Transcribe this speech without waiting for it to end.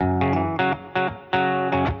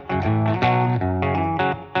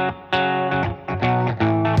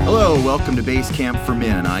welcome to Base Camp for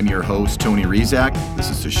Men. I'm your host, Tony Rizak. This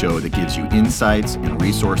is the show that gives you insights and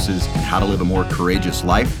resources on how to live a more courageous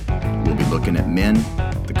life. We'll be looking at men,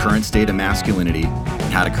 the current state of masculinity,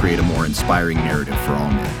 and how to create a more inspiring narrative for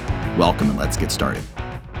all men. Welcome, and let's get started.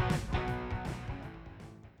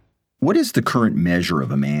 What is the current measure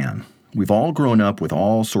of a man? We've all grown up with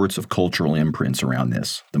all sorts of cultural imprints around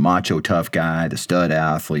this. The macho tough guy, the stud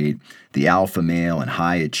athlete, the alpha male and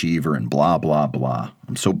high achiever, and blah, blah, blah.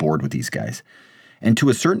 I'm so bored with these guys. And to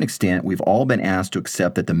a certain extent, we've all been asked to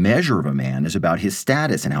accept that the measure of a man is about his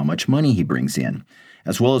status and how much money he brings in,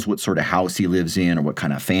 as well as what sort of house he lives in or what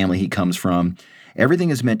kind of family he comes from. Everything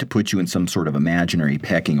is meant to put you in some sort of imaginary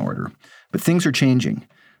pecking order. But things are changing.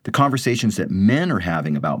 The conversations that men are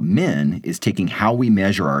having about men is taking how we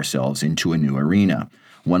measure ourselves into a new arena,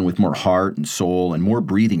 one with more heart and soul and more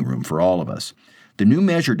breathing room for all of us. The new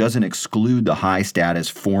measure doesn't exclude the high-status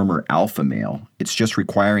former alpha male. It's just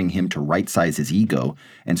requiring him to right-size his ego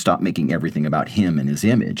and stop making everything about him and his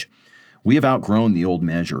image. We have outgrown the old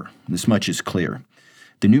measure. This much is clear.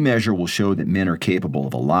 The new measure will show that men are capable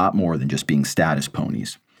of a lot more than just being status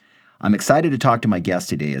ponies. I'm excited to talk to my guest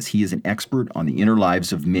today as he is an expert on the inner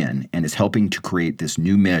lives of men and is helping to create this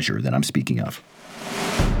new measure that I'm speaking of.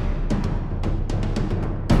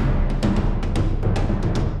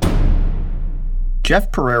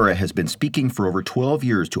 Jeff Pereira has been speaking for over 12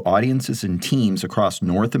 years to audiences and teams across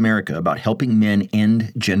North America about helping men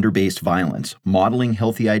end gender-based violence, modeling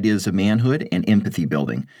healthy ideas of manhood, and empathy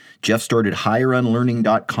building. Jeff started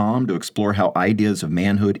higherunlearning.com to explore how ideas of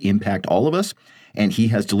manhood impact all of us, and he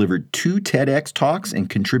has delivered 2 TEDx talks and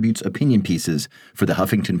contributes opinion pieces for the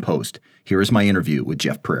Huffington Post. Here is my interview with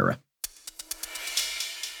Jeff Pereira.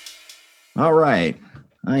 All right.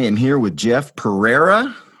 I am here with Jeff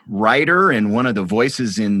Pereira, writer and one of the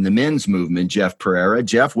voices in the men's movement, Jeff Pereira.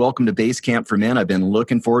 Jeff, welcome to Base Camp for Men. I've been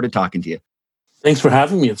looking forward to talking to you. Thanks for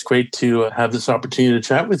having me. It's great to have this opportunity to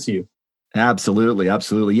chat with you. Absolutely.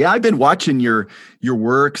 Absolutely. Yeah, I've been watching your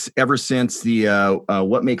works ever since the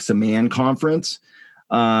What Makes a Man conference.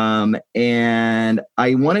 And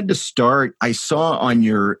I wanted to start, I saw on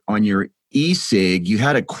your e-sig, you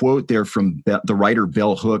had a quote there from the writer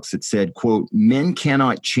Bell Hooks that said, quote, "Men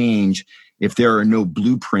cannot change if there are no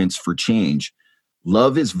blueprints for change.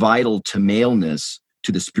 Love is vital to maleness,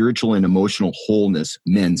 to the spiritual and emotional wholeness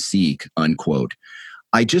men seek," unquote.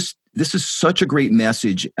 This is such a great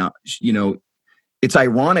message. It's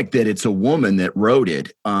ironic that it's a woman that wrote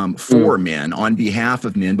it for men, on behalf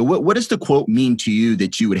of men. But what does the quote mean to you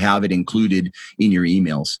that you would have it included in your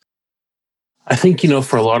emails? I think,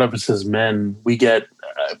 for a lot of us as men, we get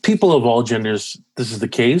people of all genders, this is the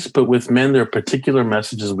case. But with men, there are particular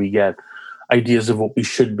messages we get, ideas of what we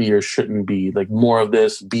should be or shouldn't be, like more of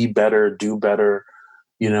this, be better, do better,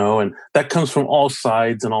 and that comes from all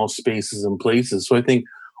sides and all spaces and places. So I think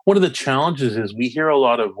one of the challenges is we hear a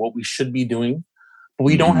lot of what we should be doing, but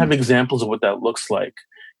we don't have examples of what that looks like.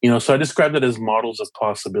 So I describe that as models of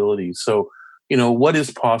possibility. So, what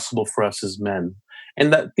is possible for us as men?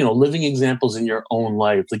 And that, living examples in your own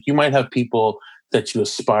life. Like you might have people that you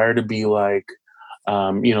aspire to be like,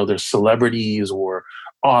 there's celebrities or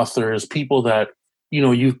authors, people that,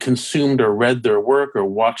 you've consumed or read their work or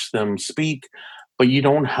watched them speak, but you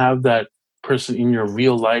don't have that person in your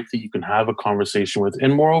real life that you can have a conversation with.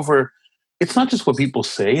 And moreover, it's not just what people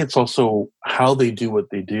say, it's also how they do what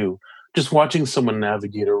they do. Just watching someone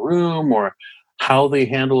navigate a room or how they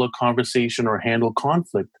handle a conversation or handle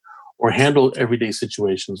conflict or handle everyday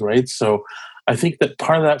situations, right? So I think that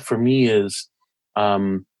part of that for me is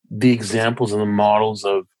the examples and the models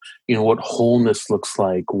of, what wholeness looks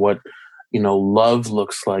like, what, love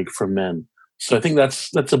looks like for men. So I think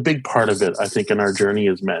that's a big part of it, I think, in our journey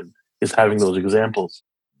as men, is having those examples.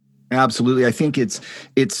 Absolutely. I think it's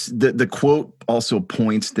the quote also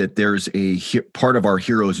points that there's a part of our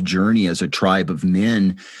hero's journey as a tribe of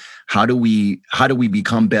men. How do we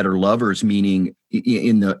become better lovers? Meaning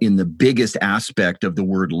in the biggest aspect of the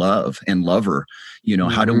word love and lover,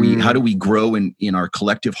 how do we grow in our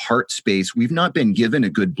collective heart space? We've not been given a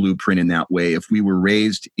good blueprint in that way. If we were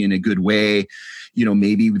raised in a good way,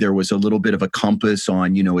 maybe there was a little bit of a compass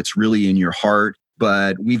on, it's really in your heart,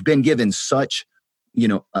 but we've been given such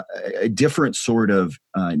a different sort of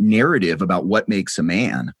narrative about what makes a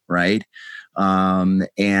man, right? And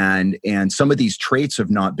some of these traits have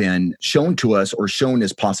not been shown to us or shown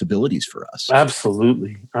as possibilities for us.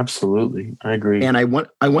 Absolutely. I agree. And I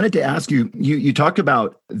wanted to ask you, you talked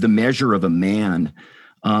about the measure of a man.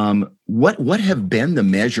 What have been the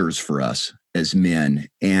measures for us as men?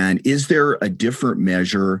 And is there a different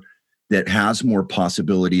measure that has more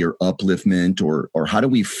possibility or upliftment, or how do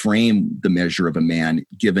we frame the measure of a man,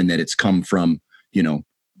 given that it's come from,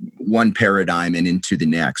 one paradigm and into the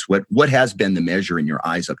next? What has been the measure in your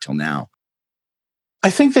eyes up till now? I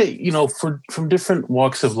think that, from different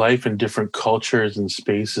walks of life and different cultures and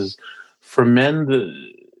spaces, for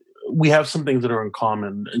men, we have some things that are in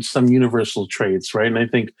common and some universal traits, right? And I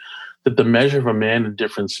think that the measure of a man in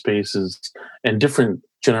different spaces and different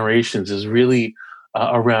generations is really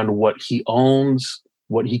around what he owns,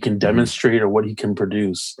 what he can Hmm. demonstrate, or what he can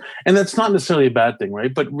produce. And that's not necessarily a bad thing,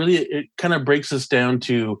 right? But really, it kind of breaks us down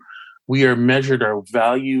to we are measured our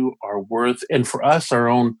value, our worth, and for us, our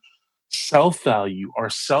own self value, our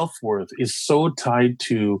self worth is so tied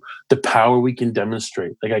to the power we can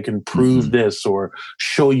demonstrate. Like, I can prove Hmm. this, or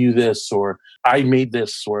show you this, or I made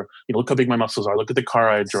this, or, look how big my muscles are. Look at the car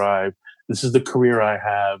I drive. This is the career I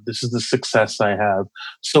have. This is the success I have.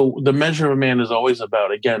 So the measure of a man is always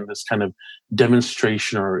about, again, this kind of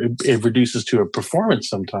demonstration, or it reduces to a performance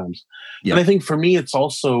sometimes. And Yep. I think for me, it's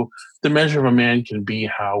also the measure of a man can be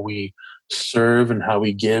how we serve and how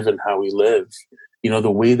we give and how we live. The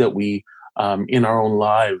way that we, in our own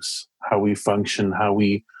lives, how we function, how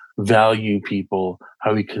we value people,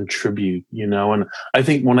 how we contribute. And I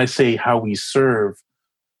think when I say how we serve,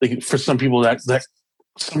 like, for some people, that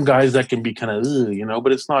some guys, that can be kind of,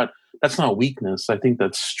 but that's not weakness. I think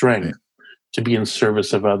that's strength, Right. to be in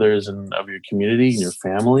service of others and of your community and your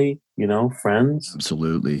family, friends.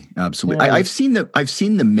 Absolutely. Absolutely. Yeah. I've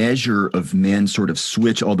seen the measure of men sort of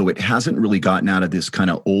switch, although it hasn't really gotten out of this kind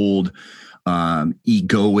of old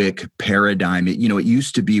egoic paradigm. It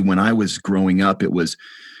used to be when I was growing up, it was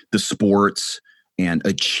the sports and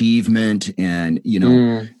achievement and,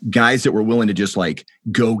 Mm, guys that were willing to just like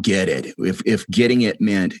go get it. If getting it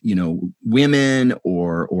meant, women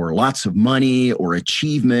or lots of money or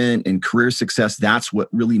achievement and career success, that's what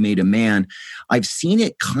really made a man. I've seen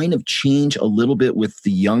it kind of change a little bit with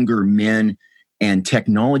the younger men and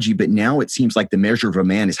technology, but now it seems like the measure of a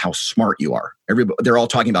man is how smart you are. They're all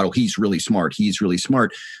talking about, oh, he's really smart. He's really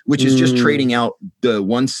smart, which is just mm. trading out the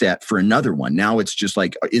one set for another one. Now it's just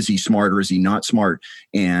like, is he smart or is he not smart?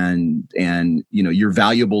 And you're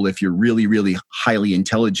valuable if you're really, really highly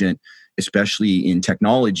intelligent, especially in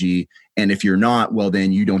technology. And if you're not, well,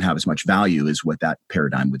 then you don't have as much value, is what that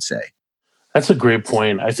paradigm would say. That's a great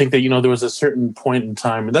point. I think that, there was a certain point in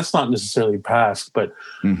time, and that's not necessarily past, but,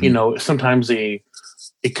 Hmm. sometimes a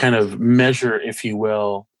kind of measure, if you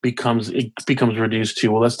will, becomes reduced to,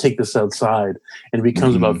 well, let's take this outside, and it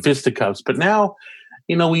becomes about Hmm. fisticuffs. But now,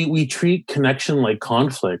 we treat connection like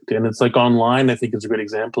conflict, and it's like online. I think is a great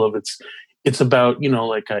example of it's about,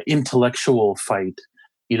 like an intellectual fight.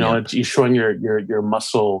 Yep. It's you showing your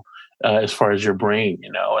muscle, as far as your brain,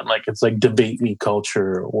 and like it's like debate me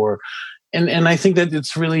culture, or and I think that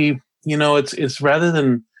it's really, it's rather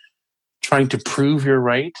than trying to prove you're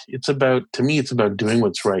right. It's about, to me, it's about doing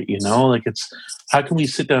what's right. Like, it's how can we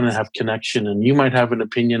sit down and have connection? And you might have an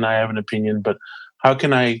opinion, I have an opinion, but how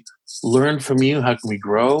can I learn from you? How can we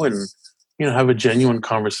grow and, have a genuine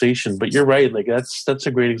conversation? But you're right. Like, that's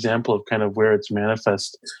a great example of kind of where it's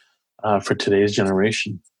manifest, for today's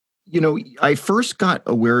generation. I first got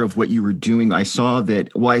aware of what you were doing. I saw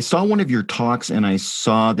one of your talks and I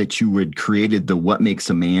saw that you had created the What Makes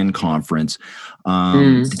a Man conference.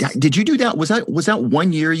 Mm. Did you do that? Was that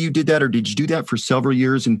one year you did that, or did you do that for several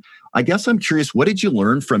years? And I guess I'm curious, what did you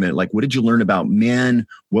learn from it? Like, what did you learn about men?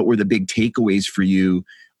 What were the big takeaways for you?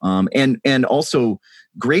 And also,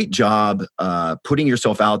 great job putting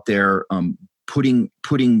yourself out there, putting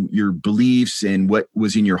your beliefs and what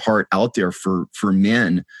was in your heart out there for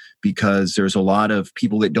men, because there's a lot of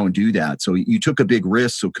people that don't do that. So you took a big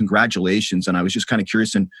risk. So congratulations. And I was just kind of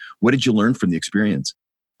curious, and what did you learn from the experience?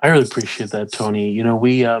 I really appreciate that, Tony.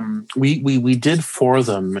 We did for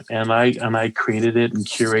them, and I created it and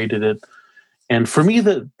curated it. And for me,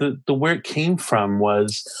 the where it came from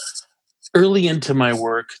was early into my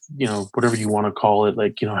work, whatever you want to call it,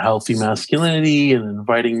 like, healthy masculinity and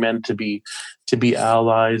inviting men to be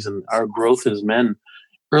allies and our growth as men.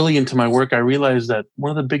 Early into my work, I realized that one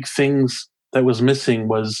of the big things that was missing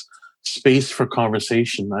was space for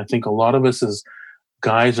conversation. I think a lot of us as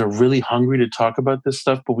guys are really hungry to talk about this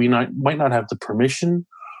stuff, but we might not have the permission,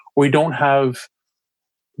 or we don't have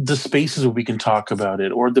the spaces where we can talk about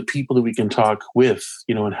it, or the people that we can talk with,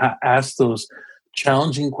 and ask those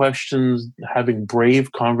challenging questions, having brave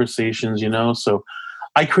conversations. So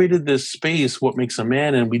I created this space, What Makes a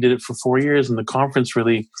Man, and we did it for 4 years. And the conference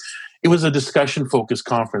really, it was a discussion focused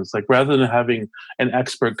conference. Like, rather than having an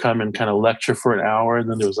expert come and kind of lecture for an hour, and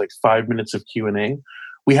then there was like 5 minutes of Q&A,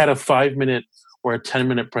 we had a 5 minute or a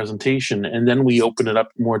 10-minute presentation, and then we open it up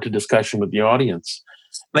more to discussion with the audience.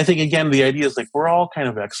 And I think, again, the idea is like we're all kind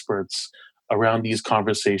of experts around these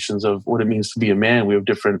conversations of what it means to be a man. We have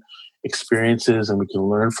different experiences and we can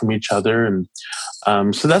learn from each other. And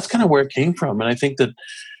so that's kind of where it came from. And I think that,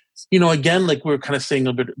 again, like we were kind of saying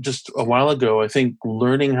a bit just a while ago, I think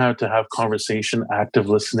learning how to have conversation, active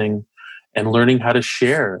listening, and learning how to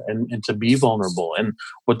share and to be vulnerable and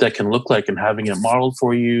what that can look like and having it modeled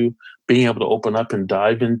for you, being able to open up and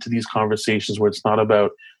dive into these conversations where it's not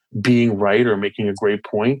about being right or making a great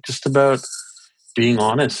point, just about being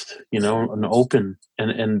honest, and open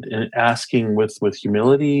and asking with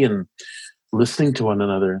humility and listening to one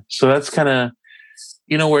another. So that's kind of,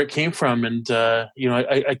 where it came from. And,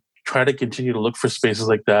 I try to continue to look for spaces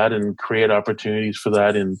like that and create opportunities for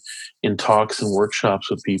that in talks and workshops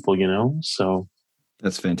with people, so.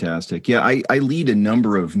 That's fantastic. Yeah, I lead a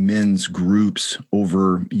number of men's groups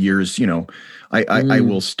over years. I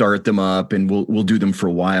will start them up and we'll do them for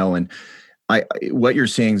a while. And what you're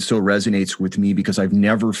saying so resonates with me because I've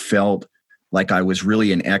never felt like I was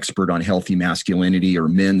really an expert on healthy masculinity or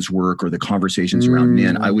men's work or the conversations around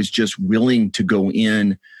men. I was just willing to go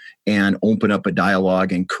in and open up a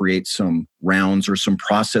dialogue and create some rounds or some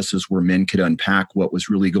processes where men could unpack what was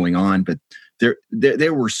really going on. But they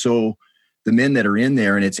were so, the men that are in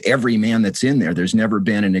there, and it's every man that's in there, there's never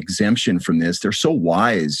been an exemption from this. They're so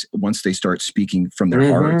wise once they start speaking from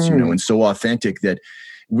their hearts, and so authentic that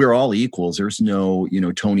we're all equals. There's no,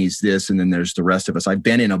 Tony's this, and then there's the rest of us. I've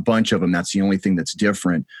been in a bunch of them. That's the only thing that's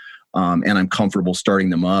different. And I'm comfortable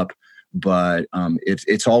starting them up. But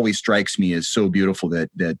it's always strikes me as so beautiful that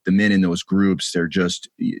the men in those groups, they're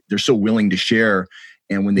so willing to share.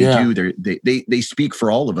 And when they do, they speak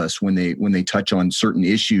for all of us when they touch on certain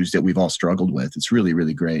issues that we've all struggled with. It's really,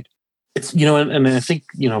 really great. It's, and I think,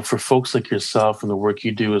 for folks like yourself and the work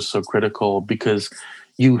you do is so critical because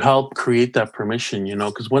you help create that permission,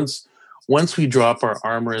 because once we drop our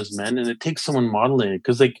armor as men, and it takes someone modeling it,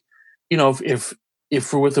 because like, if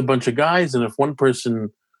we're with a bunch of guys and if one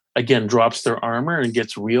person again drops their armor and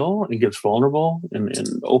gets real and gets vulnerable and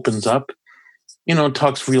opens up,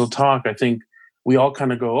 talks real talk, I think we all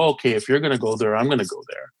kind of go, oh, okay, if you're going to go there, I'm going to go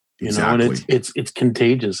there, Exactly. and it's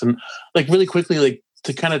contagious. And like really quickly, like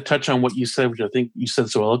to kind of touch on what you said, which I think you said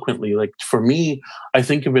so eloquently, like for me, I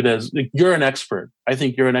think of it as like, you're an expert. I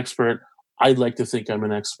think you're an expert. I'd like to think I'm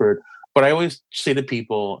an expert, but I always say to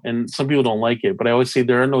people, and some people don't like it, but I always say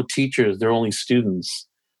there are no teachers. There are only students.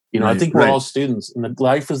 I think we're all students and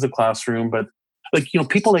life is the classroom, but like,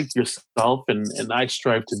 people like yourself and I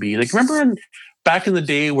strive to be like, remember back in the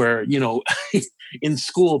day where, in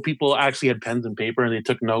school, people actually had pens and paper and they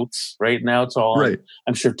took notes. Right now, it's all on,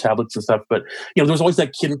 I'm sure, tablets and stuff. But there was always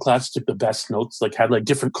that kid in class who took the best notes, like had like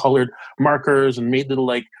different colored markers and made little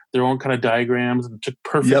like their own kind of diagrams and took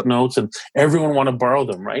perfect notes, and everyone want to borrow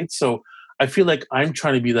them, right? So I feel like I'm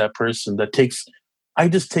trying to be that person that I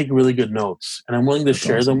just take really good notes, and I'm willing to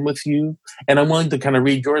share them with you, and I'm willing to kind of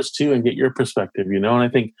read yours too and get your perspective. And I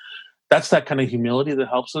think that's that kind of humility that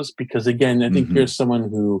helps us because, again, I think you're someone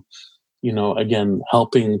who, again,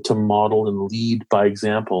 helping to model and lead by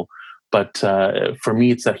example. But for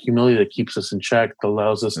me, it's that humility that keeps us in check, that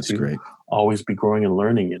allows us to always be growing and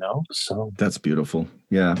learning, So that's beautiful.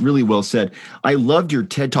 Yeah, really well said. I loved your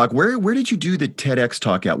TED Talk. Where did you do the TEDx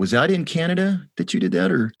talk at? Was that in Canada that you did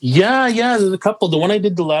that, or? Yeah, there's a couple. The one I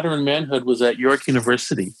did, The Ladder in Manhood, was at York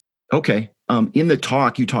University. Okay. In the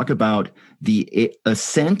talk, you talk about the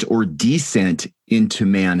ascent or descent into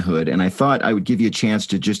manhood. And I thought I would give you a chance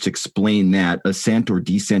to just explain that, ascent or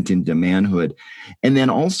descent into manhood. And then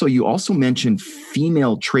also, you also mentioned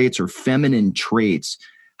female traits or feminine traits,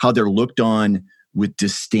 how they're looked on with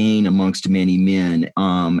disdain amongst many men.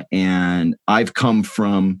 And I've come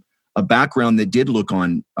from a background that did look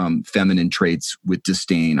on feminine traits with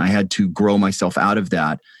disdain. I had to grow myself out of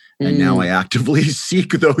that. And now I actively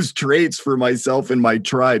seek those traits for myself and my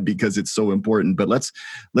tribe because it's so important. But let's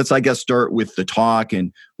I guess start with the talk.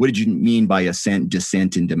 And what did you mean by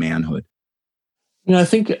descent into manhood? I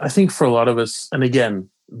think for a lot of us, and again,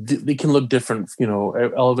 they can look different.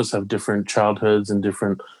 All of us have different childhoods and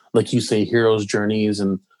different, like you say, heroes' journeys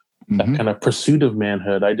and that kind of pursuit of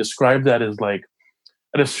manhood. I describe that as like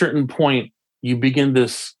at a certain point, you begin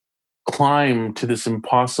this climb to this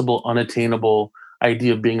impossible, unattainable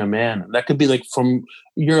idea of being a man. That could be like from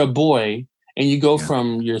you're a boy and you go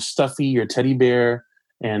from your stuffy, your teddy bear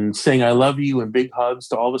and saying I love you and big hugs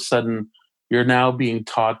to all of a sudden you're now being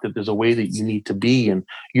taught that there's a way that you need to be and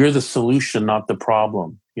you're the solution, not the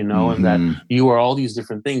problem, and that you are all these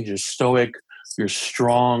different things. You're stoic, you're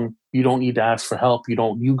strong, you don't need to ask for help,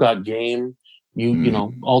 you got game, you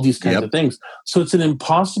know, all these kinds Yep. of things. So it's an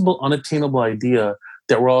impossible, unattainable idea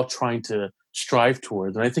that we're all trying to strive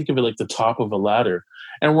towards. And I think of it like the top of a ladder,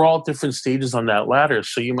 and we're all at different stages on that ladder.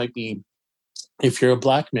 So you might be, if you're a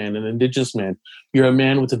black man, an indigenous man, you're a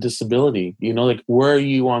man with a disability, you know, like where are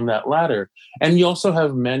you on that ladder? And you also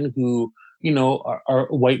have men who, you know, are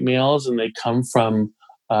white males and they come from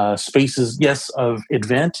spaces, yes, of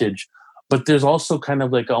advantage, but there's also kind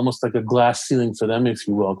of like almost like a glass ceiling for them, if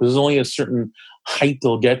you will, because there's only a certain height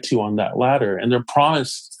they'll get to on that ladder. And they're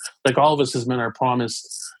promised, like all of us as men are promised,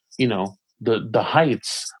 you know, the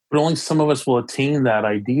heights, but only some of us will attain that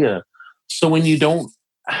idea. So when you don't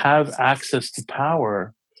have access to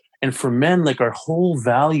power. And for men, like our whole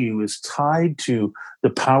value is tied to the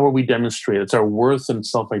power we demonstrate. It's our worth and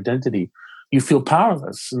self identity. You feel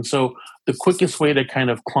powerless. And so the quickest way to kind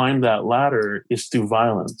of climb that ladder is through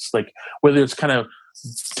violence. Like whether it's kind of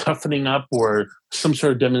toughening up or some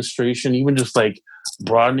sort of demonstration, even just like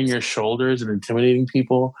broadening your shoulders and intimidating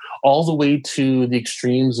people, all the way to the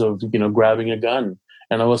extremes of, you know, grabbing a gun.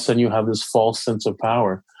 And all of a sudden you have this false sense of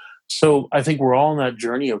power. So I think we're all on that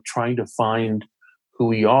journey of trying to find who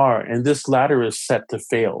we are, and this ladder is set to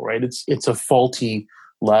fail, right? It's a faulty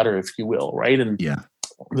ladder, if you will, right? And Yeah.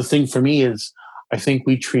 the thing for me is, I think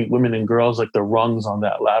we treat women and girls like the rungs on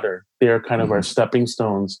that ladder. They're kind of our stepping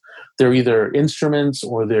stones. They're either instruments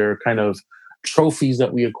or they're kind of trophies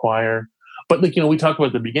that we acquire. But like, you know, we talked about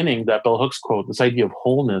at the beginning, that Bell Hooks quote, this idea of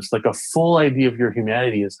wholeness, like a full idea of your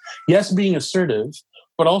humanity is, yes, being assertive,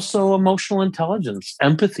 but also emotional intelligence,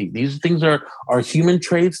 empathy. These things are human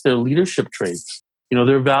traits, they're leadership traits. You know,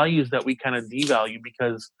 they're values that we kind of devalue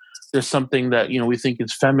because there's something that, you know, we think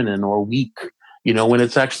is feminine or weak, you know, when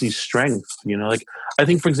it's actually strength. You know, like I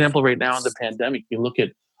think, for example, right now in the pandemic, you look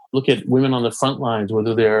at women on the front lines,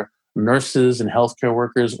 whether they're nurses and healthcare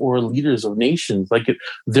workers or leaders of nations, like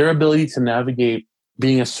their ability to navigate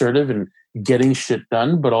being assertive and getting shit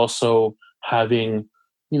done, but also having,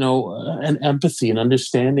 you know, an empathy and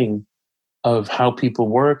understanding of how people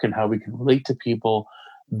work and how we can relate to people.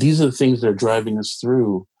 These are the things that are driving us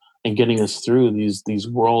through and getting us through these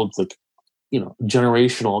worlds, like, you know,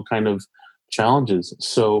 generational kind of challenges.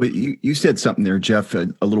 So But you said something there, Jeff, a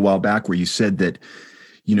little while back where you said that,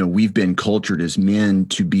 you know, we've been cultured as men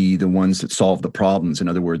to be the ones that solve the problems. In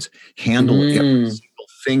other words, handle every mm, single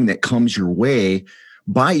thing that comes your way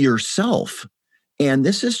by yourself. And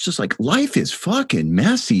this is just like life is fucking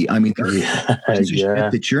messy. I mean, there's yeah, all kinds of shit yeah,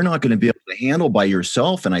 that you're not going to be able to handle by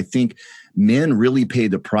yourself. And I think men really pay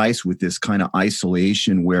the price with this kind of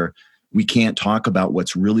isolation where we can't talk about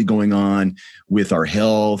what's really going on with our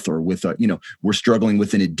health or with, you know, we're struggling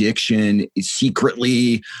with an addiction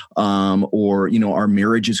secretly, or, you know, our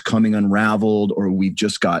marriage is coming unraveled, or we've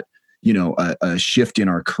just got, you know, a shift in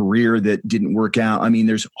our career that didn't work out. I mean,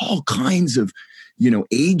 there's all kinds of, you know,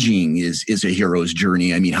 aging is a hero's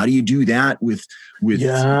journey. I mean, how do you do that with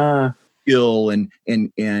yeah, skill and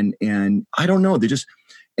I don't know. They just,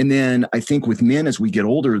 and then I think with men as we get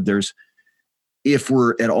older, there's, if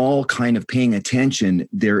we're at all kind of paying attention,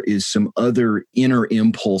 there is some other inner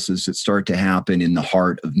impulses that start to happen in the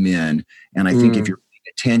heart of men. And I think if mm, you're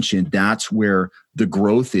paying attention, that's where the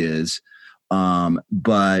growth is.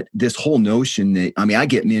 But this whole notion that, I mean, I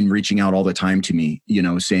get men reaching out all the time to me, you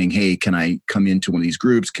know, saying, hey, can I come into one of these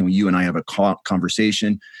groups? Can you and I have a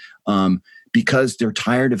conversation? Because they're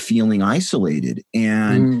tired of feeling isolated.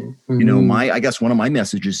 And, you know, mm-hmm. I guess one of my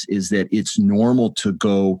messages is that it's normal to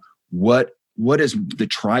go, what does the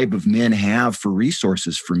tribe of men have for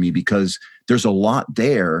resources for me? Because there's a lot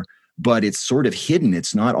there, but it's sort of hidden.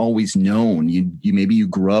 It's not always known. You maybe you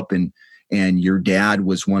grew up and your dad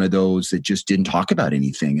was one of those that just didn't talk about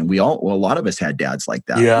anything. And a lot of us had dads like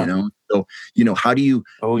that, you Yeah, know? So, you know, how do you,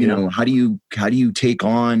 oh you yeah. know, how do you take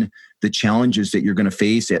on the challenges that you're going to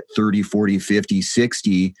face at 30, 40, 50,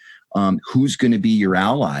 60? Who's going to be your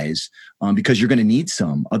allies? Because you're going to need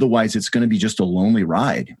some. Otherwise, it's going to be just a lonely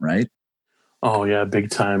ride, right? Oh yeah,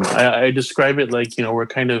 big time. I describe it like, you know, we're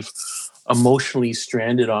kind of emotionally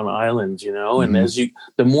stranded on islands, you know, and Mm-hmm. as you,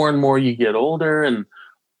 the more and more you get older and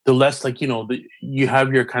the less, like, you know, you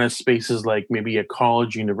have your kind of spaces like maybe a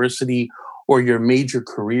college, university, or your major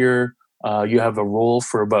career. You have a role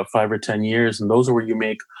for about 5 or 10 years, and those are where you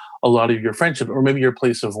make a lot of your friendship, or maybe your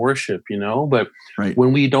place of worship, you know. But Right.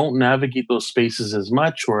 when we don't navigate those spaces as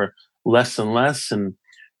much or less and less, and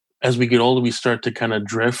as we get older, we start to kind of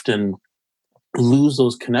drift and lose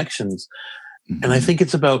those connections. And I Mm-hmm. think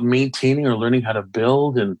it's about maintaining or learning how to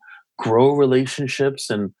build and grow relationships.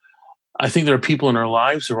 And I think there are people in our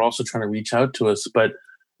lives who are also trying to reach out to us, but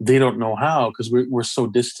they don't know how because we're so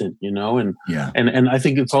distant, you know. And Yeah. and I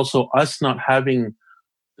think it's also us not having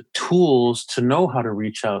the tools to know how to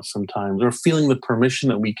reach out sometimes, or feeling the permission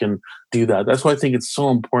that we can do that. That's why I think it's so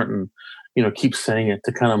important, keep saying it,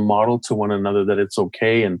 to kind of model to one another that it's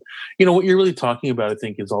okay. And, what you're really talking about, I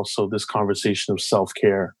think, is also this conversation of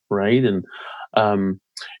self-care, right? And,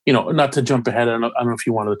 not to jump ahead, I don't know if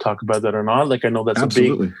you wanted to talk about that or not. Like, I know that's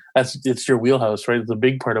Absolutely. it's your wheelhouse, right? It's a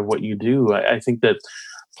big part of what you do. I think that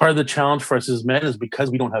part of the challenge for us as men is because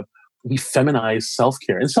we feminize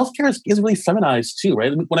self-care, and self-care is really feminized too,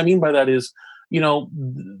 right? What I mean by that is,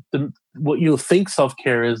 what you think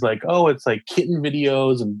self-care is like, oh, it's like kitten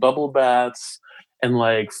videos and bubble baths and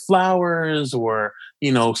like flowers, or,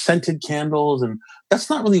 scented candles. And that's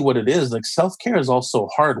not really what it is. Like, self-care is also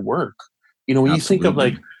hard work. When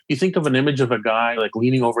Absolutely. you think of an image of a guy like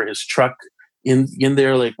leaning over his truck in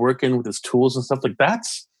there, like working with his tools and stuff, like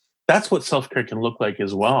that's what self-care can look like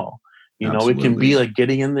as well. It can be Absolutely. like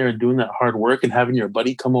getting in there and doing that hard work and having your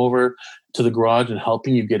buddy come over to the garage and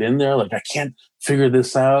helping you get in there. Like, I can't figure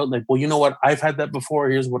this out. Like, well, you know what? I've had that before.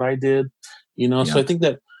 Here's what I did. So Yeah.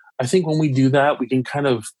 I think when we do that, we can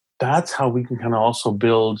that's how we can kind of also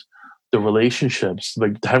build the relationships.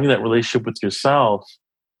 Like, having that relationship with yourself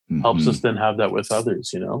helps us Hmm. then have that with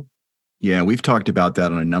others. Yeah, we've talked about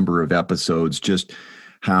that on a number of episodes, just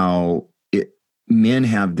how men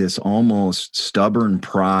have this almost stubborn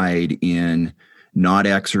pride in not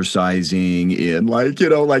exercising, in like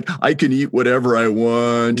I can eat whatever I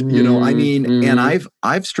want. I Hmm. mean, and Hmm.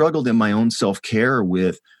 I've struggled in my own self-care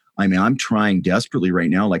with, I mean, I'm trying desperately right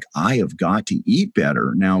now, like I have got to eat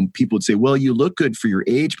better. Now people would say, well, you look good for your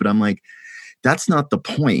age, but I'm like, that's not the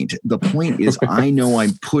point. The point is, I know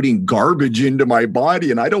I'm putting garbage into my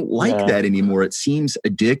body and I don't like Yeah. that anymore. It seems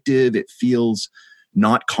addictive. It feels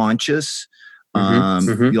not conscious. Hmm.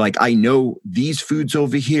 Hmm. Like, I know these foods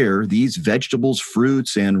over here, these vegetables,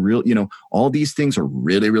 fruits, and all these things are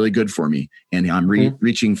really, really good for me. And I'm Hmm.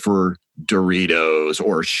 reaching for Doritos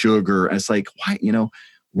or sugar. And it's like, why,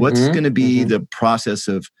 what's Hmm. going to be Hmm. the process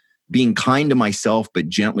of being kind to myself, but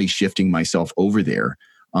gently shifting myself over there?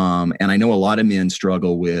 And I know a lot of men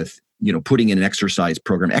struggle with, putting in an exercise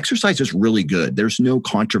program. Exercise is really good. There's no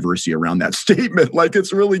controversy around that statement. Like,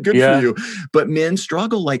 it's really good for Yeah. you. But men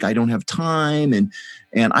struggle, like, I don't have time. And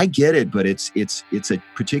I get it, but it's a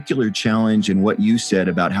particular challenge in what you said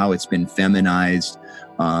about how it's been feminized.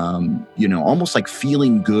 Almost like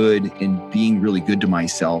feeling good and being really good to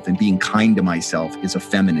myself and being kind to myself is a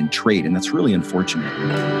feminine trait. And that's really unfortunate.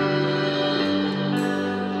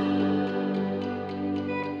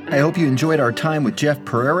 I hope you enjoyed our time with Jeff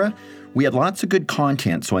Pereira. We had lots of good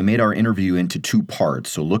content, so I made our interview into 2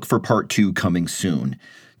 parts, so look for part 2 coming soon.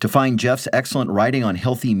 To find Jeff's excellent writing on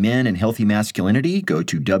healthy men and healthy masculinity, go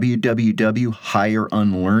to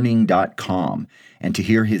www.higherunlearning.com. And to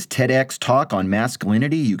hear his TEDx talk on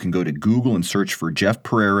masculinity, you can go to Google and search for Jeff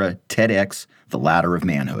Pereira, TEDx, The Ladder of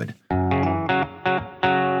Manhood.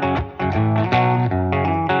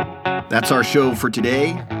 That's our show for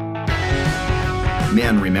today.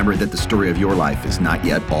 Men, remember that the story of your life is not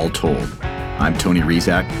yet all told. I'm Tony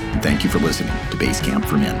Rizak, and thank you for listening to Base Camp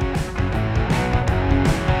for Men.